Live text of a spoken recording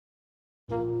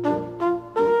The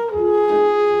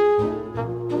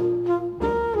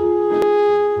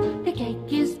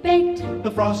cake is baked,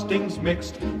 the frosting's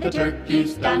mixed, the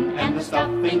turkey's done, and the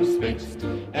stuffing's fixed.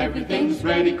 Everything's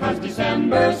ready 'cause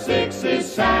December 6th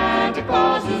is Santa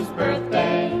Claus's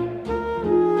birthday.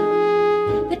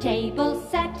 the table's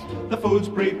set, The food's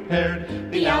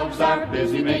prepared, the elves are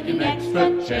busy making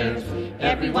extra chairs.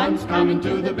 Everyone's coming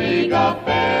to the big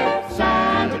affair,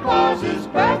 Santa Claus's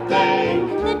birthday.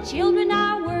 the children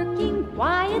are working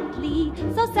quietly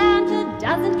so Santa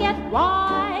doesn't get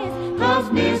wise. 'Cause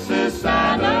Mrs.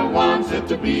 Santa wants it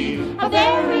to be a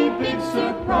very big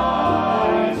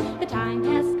surprise. The time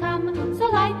has come, so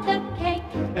light the cake.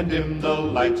 And dim the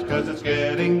lights 'cause it's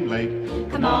getting late.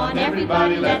 Come on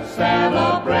everybody, let's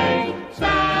celebrate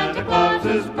Santa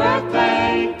Claus's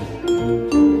birthday.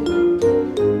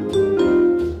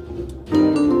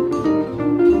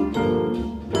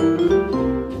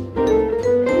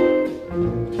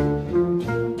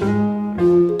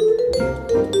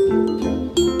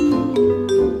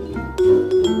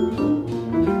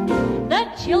 The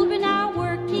children are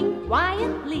working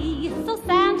quietly so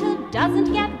Santa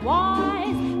doesn't get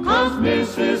wise. 'Cause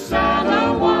Mrs.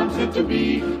 Santa wants it to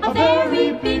be a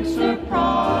very big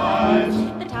surprise.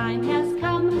 The time has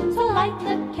come, so light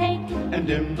the cake. And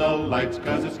dim the lights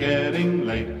 'cause it's getting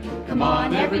late. Come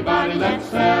on everybody, let's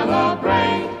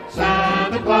celebrate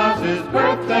Santa Claus's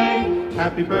birthday.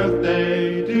 Happy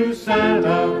birthday to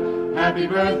Santa. Happy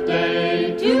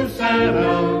birthday to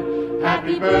Santa.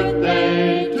 Happy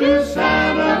birthday to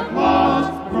Santa Claus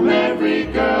from every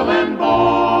girl and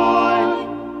boy.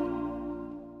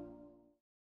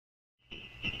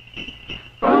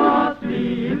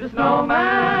 Frosty the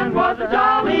snowman was a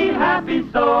jolly happy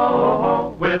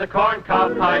soul, with a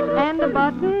corncob pipe and a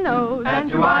button nose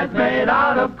and 2 eyes made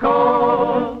out of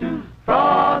coal.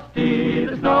 Frosty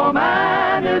the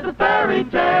snowman is a fairy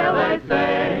tale, they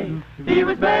say. He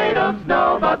was made of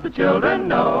snow, but the children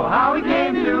know how he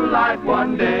came to life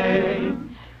one day.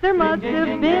 There must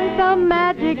have been some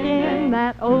magic in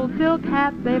that old silk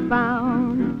hat they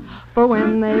found, for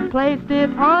when they placed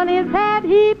it on his head,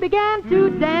 he began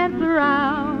to dance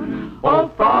around.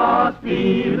 Old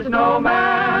Frosty the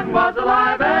snowman was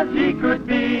alive as he could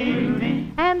be,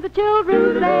 And the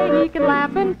children say he can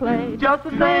laugh and play just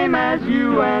the same as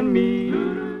you and me.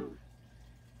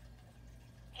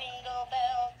 Jingle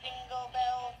bells, jingle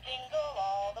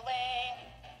all the way.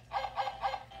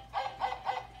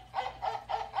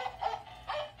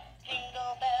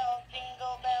 Jingle bells,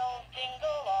 jingle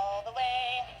all the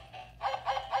way.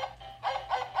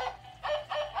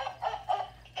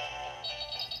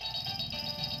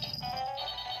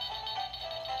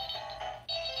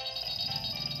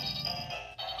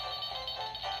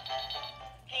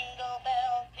 Jingle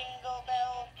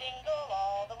bells, jingle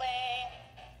all the way.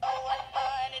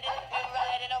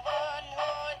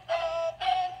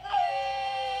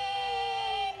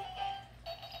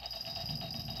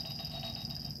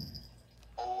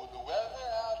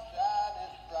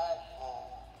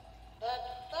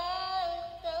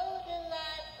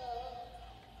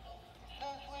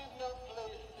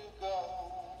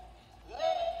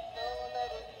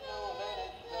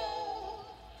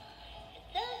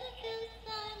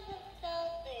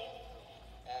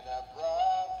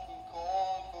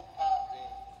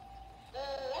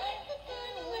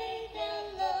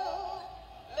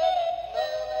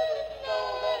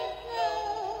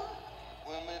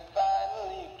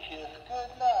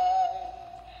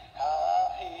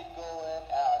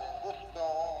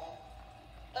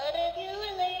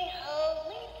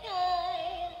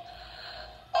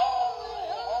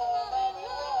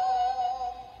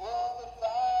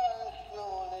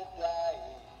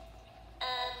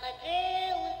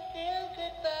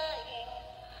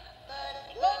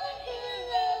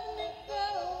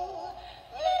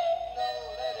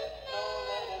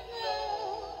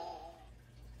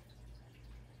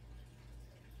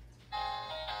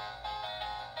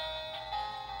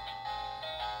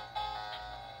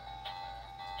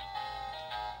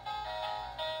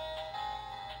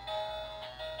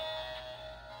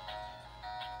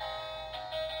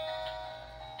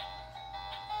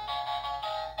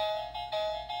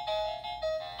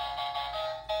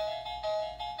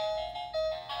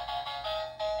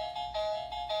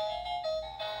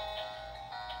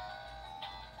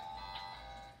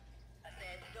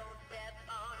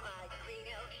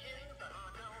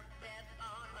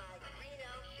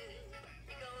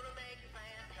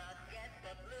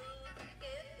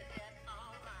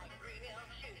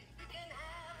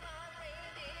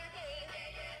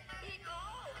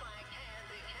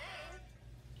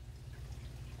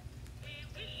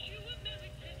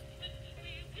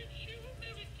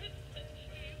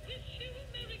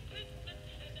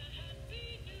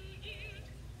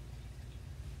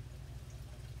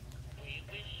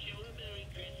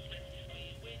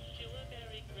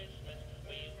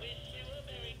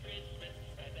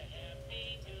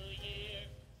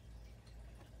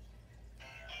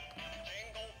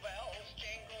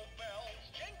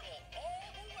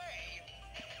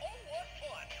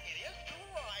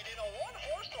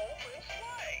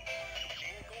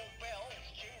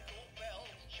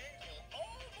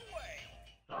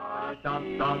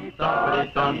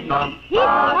 Thumpity-thump-thump. He's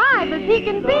alive as he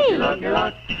can be.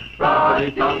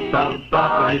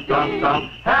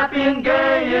 Thumpity-thump-thump. Happy and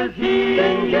gay is he.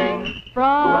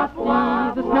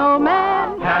 Frosty the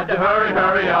snowman, Had to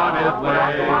hurry on his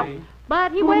way.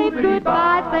 but he waved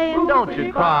goodbye, saying, Don't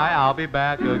you cry, I'll be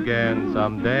back again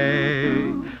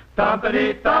someday.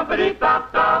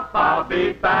 Thumpity-thumpity-thump-thump, I'll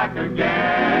be back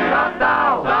again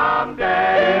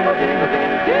someday. jingle,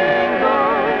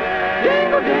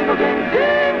 jingle, jingle, jingle,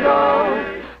 jingle.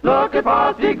 Look at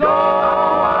Frosty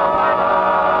go.